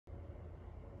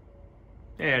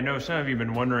Hey, I know some of you have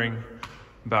been wondering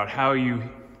about how you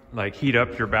heat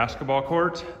up your basketball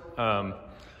court. So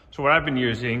what I've been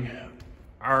using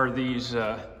are these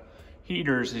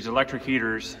heaters, these electric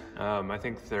heaters. I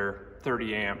think they're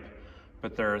 30 amp,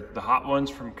 but they're the Hot Ones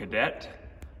from Cadet.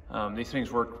 These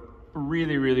things work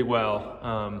really, really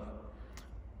well.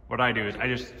 What I do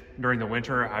is during the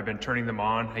winter, I've been turning them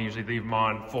on. I usually leave them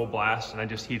on full blast and I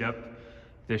just heat up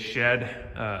this shed.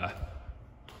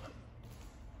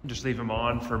 Just leave them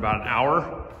on for about an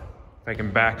hour. If I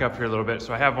can back up here a little bit.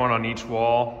 So I have one on each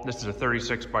wall. This is a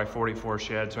 36 by 44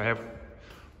 shed. So I have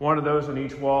one of those on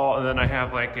each wall, and then I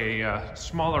have like a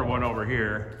smaller one over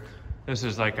here. This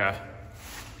is like a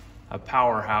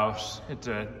Powerhouse. It's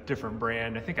a different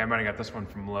brand. I think I might have got this one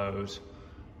from Lowe's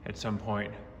at some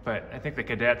point, but I think the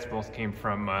Cadets both came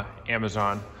from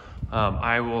Amazon.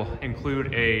 I will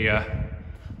include an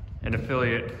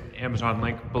affiliate Amazon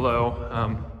link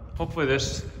below. Hopefully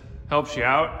this helps you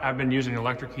out. I've been using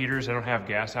electric heaters. I don't have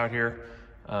gas out here.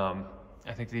 I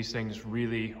think these things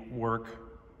really work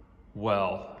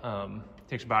well. It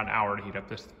takes about an hour to heat up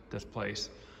this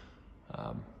place.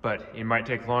 But it might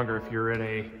take longer if you're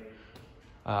in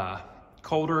a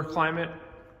colder climate,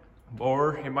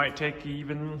 or it might take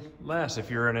even less if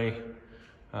you're in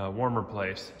a warmer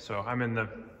place. So I'm in the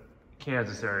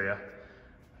Kansas area,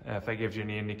 if that gives you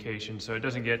any indication. So it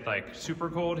doesn't get like super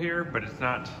cold here, but it's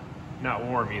not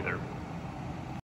warm either.